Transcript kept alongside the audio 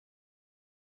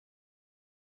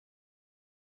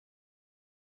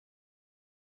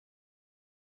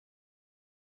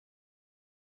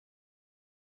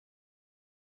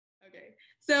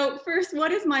So first,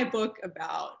 what is my book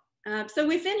about? So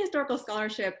within historical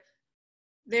scholarship,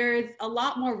 there's a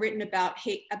lot more written about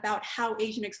how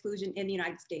Asian exclusion in the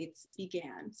United States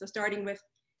began. So starting with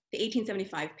the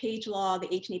 1875 Page Law, the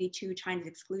 1882 Chinese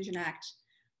Exclusion Act,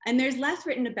 and there's less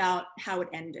written about how it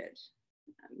ended.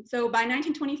 So by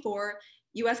 1924,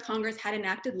 US Congress had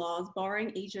enacted laws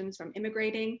barring Asians from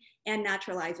immigrating and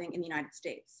naturalizing in the United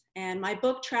States. And my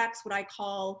book tracks what I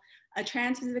call a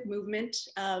trans-Pacific movement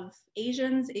of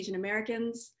Asians, Asian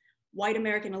Americans, white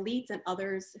American elites, and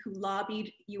others who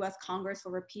lobbied US Congress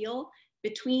for repeal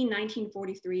between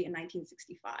 1943 and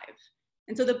 1965.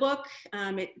 And so the book,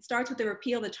 it starts with the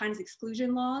repeal of the Chinese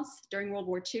exclusion laws during World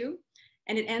War II,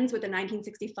 and it ends with the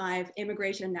 1965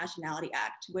 Immigration and Nationality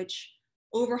Act, which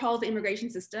overhauls the immigration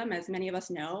system, as many of us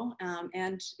know,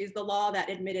 and is the law that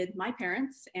admitted my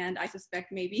parents, and I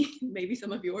suspect maybe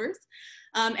some of yours,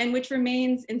 and which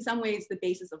remains in some ways the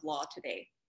basis of law today.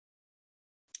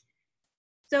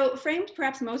 So framed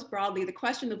perhaps most broadly, the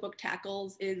question the book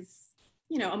tackles is,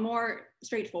 a more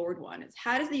straightforward one. Is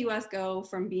how does the US go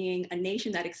from being a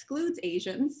nation that excludes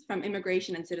Asians from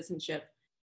immigration and citizenship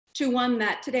to one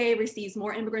that today receives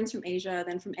more immigrants from Asia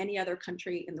than from any other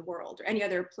country in the world or any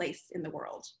other place in the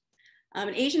world?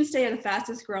 And Asians stay are the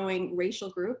fastest growing racial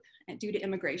group due to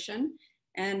immigration.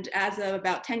 And as of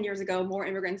about 10 years ago, more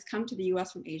immigrants come to the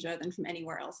US from Asia than from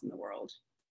anywhere else in the world.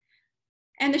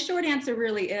 And the short answer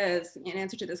really is, in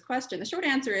answer to this question, the short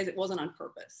answer is it wasn't on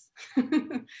purpose,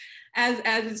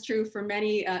 as is true for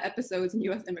many episodes in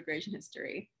US immigration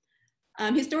history.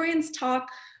 Historians talk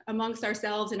amongst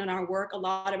ourselves and in our work a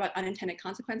lot about unintended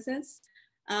consequences.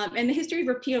 And the history of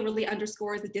repeal really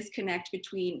underscores the disconnect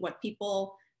between what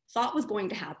people thought was going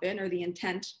to happen, or the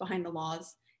intent behind the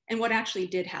laws, and what actually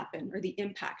did happen, or the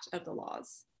impact of the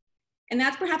laws. And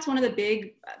that's perhaps one of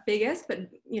the biggest, but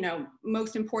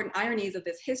most important ironies of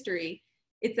this history.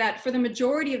 It's that for the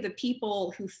majority of the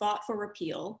people who fought for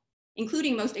repeal,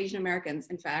 including most Asian Americans,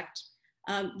 in fact,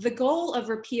 the goal of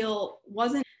repeal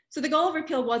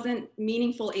wasn't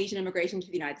meaningful Asian immigration to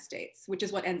the United States, which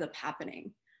is what ends up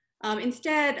happening.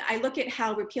 Instead, I look at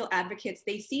how repeal advocates,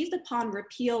 they seized upon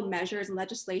repeal measures and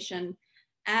legislation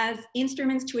as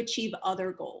instruments to achieve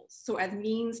other goals, so as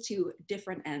means to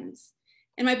different ends.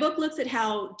 And my book looks at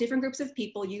how different groups of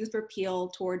people used repeal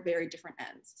toward very different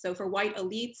ends. So for white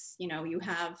elites, you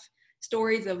have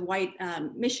stories of white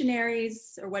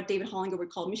missionaries, or what David Hollinger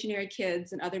would call missionary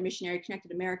kids, and other missionary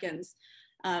connected Americans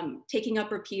taking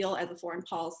up repeal as a foreign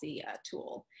policy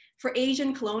tool. For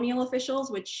Asian colonial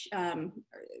officials, which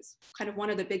is kind of one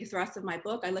of the big thrusts of my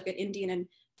book, I look at Indian and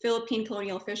Philippine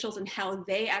colonial officials and how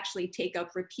they actually take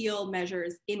up repeal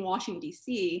measures in Washington,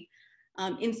 D.C.,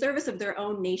 in service of their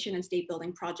own nation and state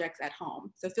building projects at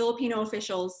home. So Filipino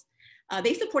officials,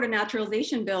 they support a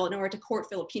naturalization bill in order to court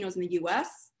Filipinos in the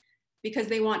US because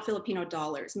they want Filipino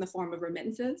dollars in the form of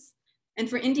remittances. And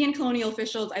for Indian colonial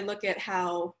officials, I look at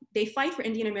how they fight for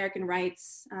Indian American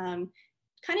rights, kind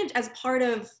of as part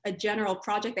of a general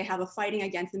project they have of fighting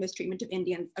against the mistreatment of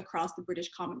Indians across the British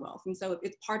Commonwealth. And so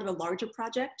it's part of a larger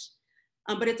project.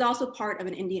 But it's also part of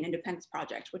an Indian independence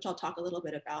project, which I'll talk a little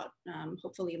bit about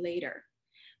hopefully later.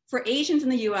 For Asians in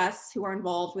the US who are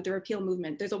involved with the repeal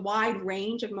movement, there's a wide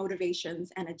range of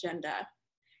motivations and agenda.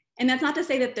 And that's not to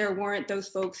say that there weren't those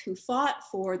folks who fought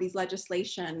for these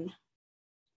legislation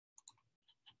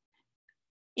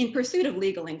in pursuit of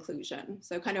legal inclusion,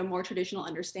 so kind of a more traditional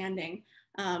understanding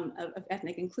of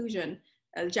ethnic inclusion,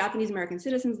 Japanese American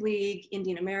Citizens League,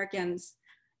 Indian Americans.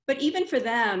 But even for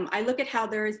them, I look at how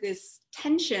there is this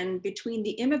tension between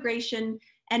the immigration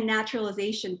and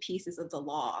naturalization pieces of the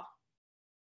law.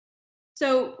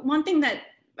 So one thing that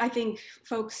I think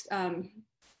folks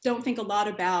don't think a lot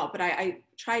about, but I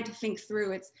tried to think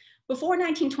through, it's before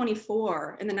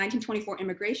 1924, in the 1924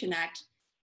 Immigration Act,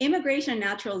 immigration and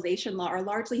naturalization law are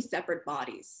largely separate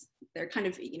bodies. They're kind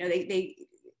of, they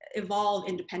evolve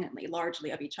independently,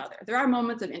 largely of each other. There are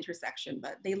moments of intersection,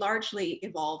 but they largely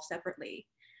evolve separately.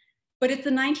 But it's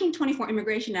the 1924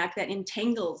 Immigration Act that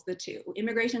entangles the two,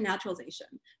 immigration and naturalization,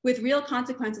 with real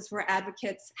consequences for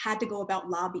advocates had to go about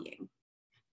lobbying.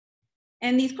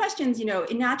 And these questions,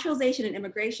 in naturalization and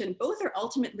immigration, both are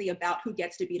ultimately about who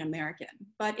gets to be an American,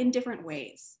 but in different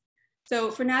ways.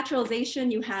 So for naturalization,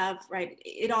 you have,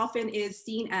 it often is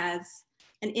seen as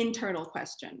an internal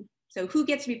question. So who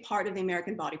gets to be part of the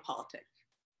American body politic?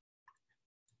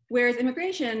 Whereas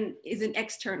immigration is an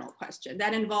external question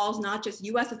that involves not just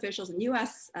US officials and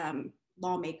US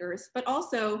lawmakers, but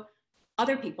also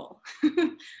other people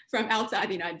from outside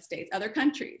the United States, other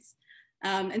countries.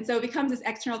 And so it becomes this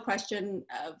external question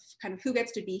of kind of who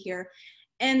gets to be here.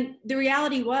 And the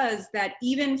reality was that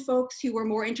even folks who were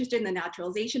more interested in the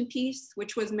naturalization piece,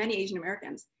 which was many Asian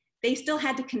Americans, they still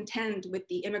had to contend with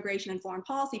the immigration and foreign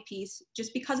policy piece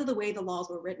just because of the way the laws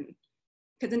were written.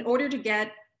 Because in order to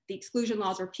get the exclusion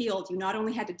laws repealed, you not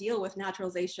only had to deal with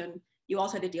naturalization, you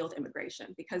also had to deal with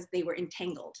immigration because they were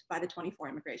entangled by the 24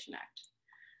 Immigration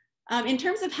Act. In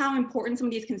terms of how important some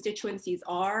of these constituencies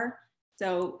are,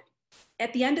 so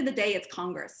at the end of the day, it's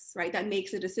Congress, right, that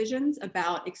makes the decisions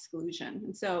about exclusion.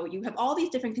 And so you have all these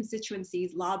different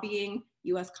constituencies lobbying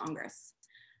US Congress.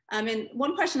 And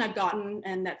one question I've gotten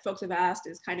and that folks have asked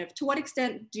is kind of, to what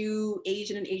extent do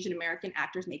Asian and Asian American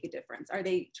actors make a difference? Are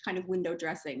they kind of window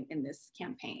dressing in this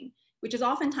campaign? Which is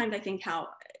oftentimes, I think, how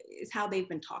they've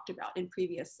been talked about in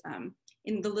previous,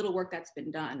 in the little work that's been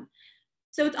done.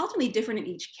 So it's ultimately different in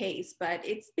each case, but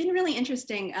it's been really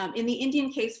interesting. In the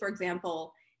Indian case, for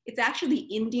example, it's actually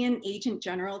the Indian agent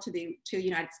general to the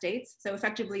United States, so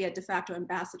effectively a de facto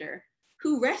ambassador,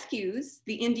 who rescues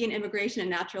the Indian Immigration and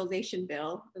Naturalization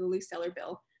Bill, the Luce-Celler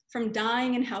Bill, from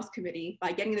dying in House Committee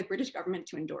by getting the British government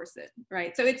to endorse it,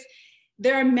 right? So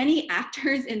there are many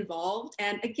actors involved.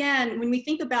 And again, when we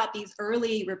think about these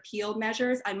early repeal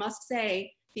measures, I must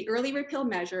say the early repeal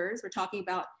measures, we're talking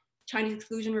about Chinese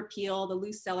exclusion repeal, the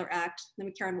Luce-Celler Act, the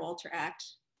McCarran-Walter Act.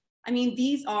 I mean,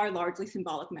 these are largely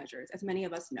symbolic measures, as many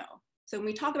of us know. So when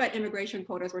we talk about immigration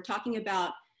quotas, we're talking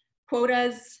about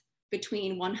quotas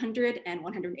between 100 and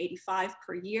 185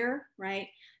 per year, right?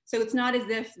 So it's not as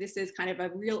if this is kind of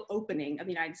a real opening of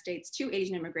the United States to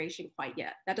Asian immigration quite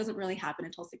yet. That doesn't really happen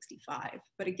until 65.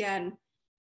 But again,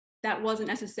 that wasn't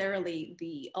necessarily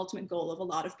the ultimate goal of a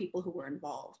lot of people who were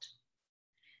involved.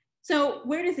 So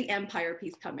where does the empire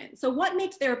piece come in? So what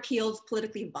makes their appeals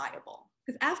politically viable?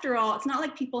 Because after all, it's not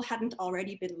like people hadn't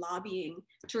already been lobbying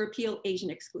to repeal Asian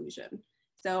exclusion.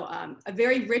 So a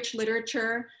very rich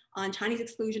literature on Chinese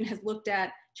exclusion has looked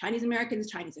at Chinese Americans,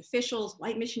 Chinese officials,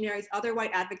 white missionaries, other white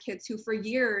advocates who for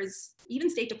years, even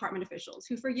State Department officials,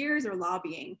 who for years are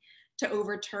lobbying to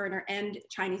overturn or end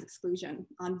Chinese exclusion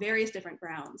on various different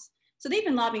grounds. So they've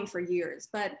been lobbying for years,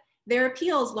 but their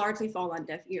appeals largely fall on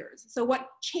deaf ears. So what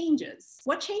changes?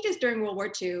 What changes during World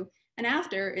War II and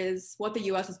after is what the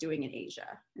US is doing in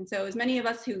Asia. And so as many of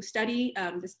us who study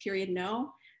this period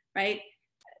know, right,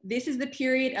 this is the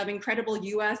period of incredible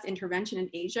US intervention in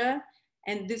Asia.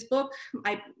 And this book,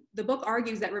 the book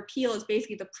argues that repeal is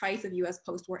basically the price of US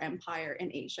post-war empire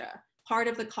in Asia, part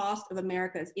of the cost of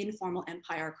America's informal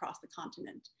empire across the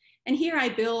continent. And here I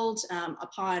build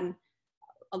upon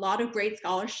a lot of great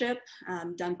scholarship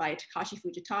done by Takashi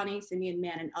Fujitani, Simeon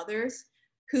Mann, and others,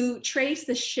 who trace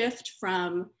the shift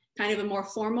from kind of a more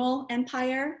formal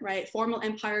empire, right? Formal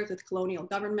empires with colonial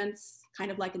governments, kind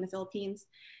of like in the Philippines,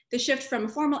 the shift from a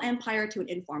formal empire to an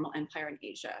informal empire in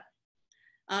Asia.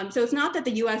 So it's not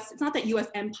that US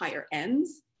empire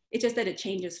ends, it's just that it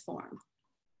changes form.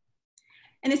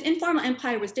 And this informal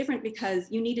empire was different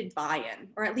because you needed buy-in,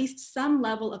 or at least some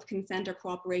level of consent or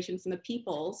cooperation from the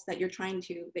peoples that you're trying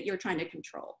to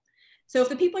control. So if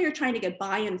the people you're trying to get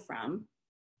buy-in from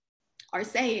are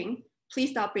saying,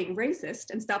 please stop being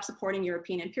racist and stop supporting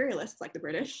European imperialists like the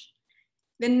British,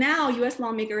 then now US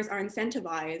lawmakers are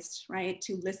incentivized, right,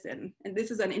 to listen. And this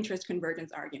is an interest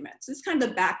convergence argument. So this is kind of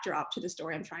the backdrop to the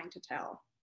story I'm trying to tell.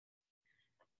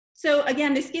 So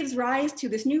again, this gives rise to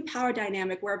this new power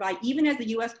dynamic whereby even as the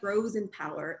US grows in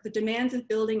power, the demands of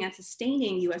building and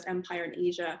sustaining US empire in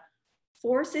Asia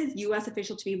forces US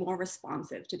officials to be more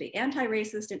responsive to the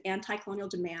anti-racist and anti-colonial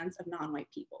demands of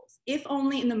non-white peoples, if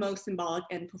only in the most symbolic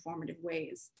and performative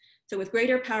ways. So with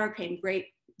greater power came greater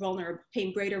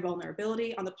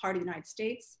vulnerability on the part of the United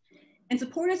States, and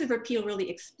supporters of repeal really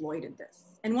exploited this.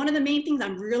 And one of the main things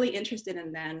I'm really interested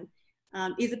in then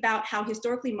is about how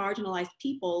historically marginalized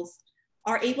peoples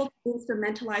are able to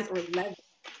instrumentalize or leverage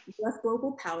US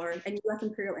global power and US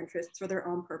imperial interests for their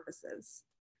own purposes.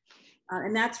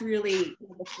 And that's really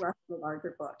the thrust of the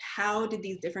larger book. How did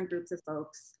these different groups of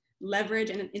folks leverage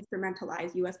and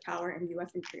instrumentalize US power and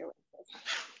US imperial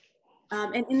interests?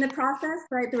 And in the process,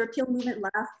 right, the repeal movement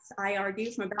lasts, I argue,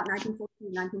 from about 1914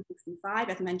 to 1965,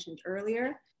 as mentioned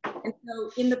earlier. And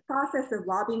so in the process of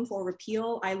lobbying for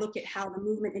repeal, I look at how the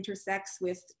movement intersects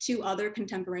with two other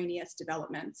contemporaneous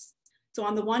developments. So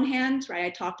on the one hand, right, I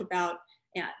talked about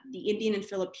the Indian and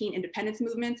Philippine independence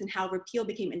movements and how repeal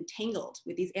became entangled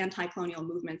with these anti-colonial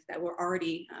movements that were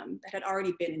already, that had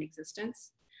already been in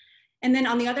existence. And then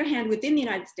on the other hand, within the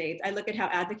United States, I look at how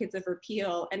advocates of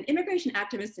repeal and immigration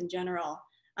activists in general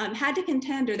had to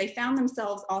contend, or they found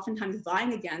themselves oftentimes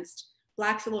vying against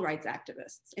Black civil rights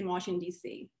activists in Washington,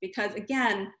 DC. Because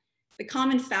again, the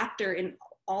common factor in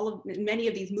many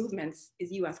of these movements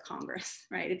is US Congress,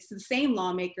 right? It's the same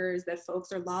lawmakers that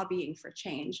folks are lobbying for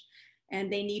change,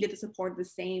 and they needed the support of the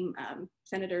same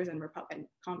senators and Republican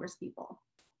Congress people.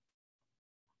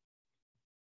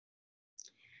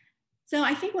 So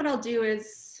I think what I'll do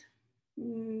is,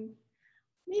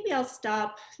 maybe I'll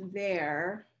stop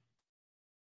there.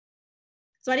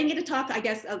 So I didn't get to talk, I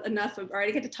guess, enough, or I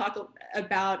didn't get to talk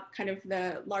about kind of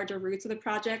the larger roots of the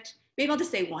project. Maybe I'll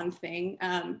just say one thing.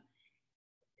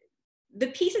 The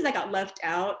pieces that got left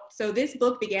out, so this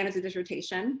book began as a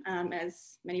dissertation,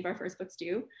 as many of our first books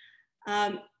do.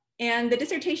 And the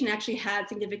dissertation actually had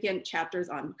significant chapters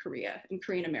on Korea and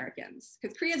Korean Americans,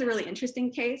 because Korea is a really interesting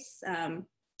case.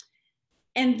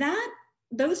 And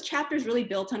those chapters really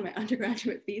built on my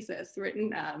undergraduate thesis,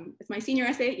 written, it's my senior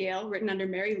essay at Yale, written under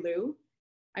Mary Lou.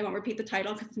 I won't repeat the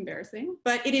title because it's embarrassing,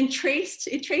 but it traced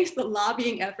the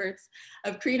lobbying efforts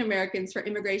of Korean Americans for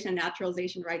immigration and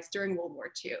naturalization rights during World War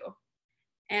II.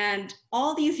 And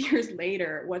all these years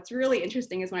later, what's really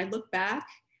interesting is when I look back,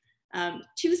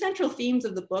 two central themes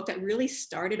of the book that really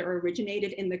started or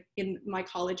originated in my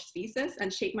college thesis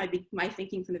and shaped my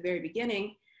thinking from the very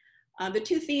beginning. The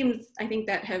two themes I think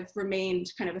that have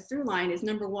remained kind of a through line is,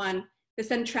 number one, the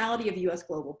centrality of US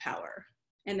global power.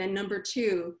 And then number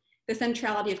two, the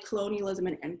centrality of colonialism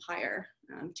and empire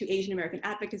to Asian American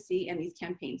advocacy and these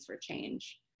campaigns for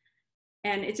change.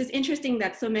 And it's just interesting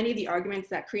that so many of the arguments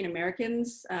that Korean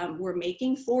Americans were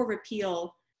making for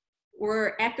repeal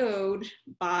were echoed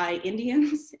by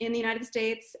Indians in the United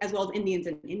States, as well as Indians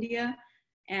in India,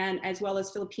 and as well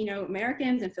as Filipino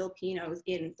Americans and Filipinos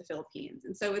in the Philippines.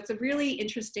 And so it's a really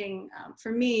interesting,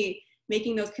 for me,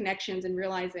 making those connections and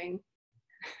realizing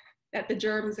that the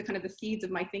germs, the kind of the seeds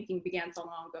of my thinking began so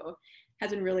long ago,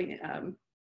 has been really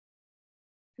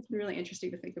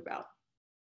interesting to think about.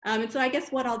 And so I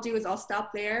guess what I'll do is I'll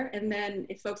stop there, and then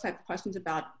if folks have questions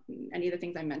about any of the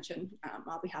things I mentioned,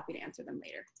 I'll be happy to answer them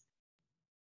later.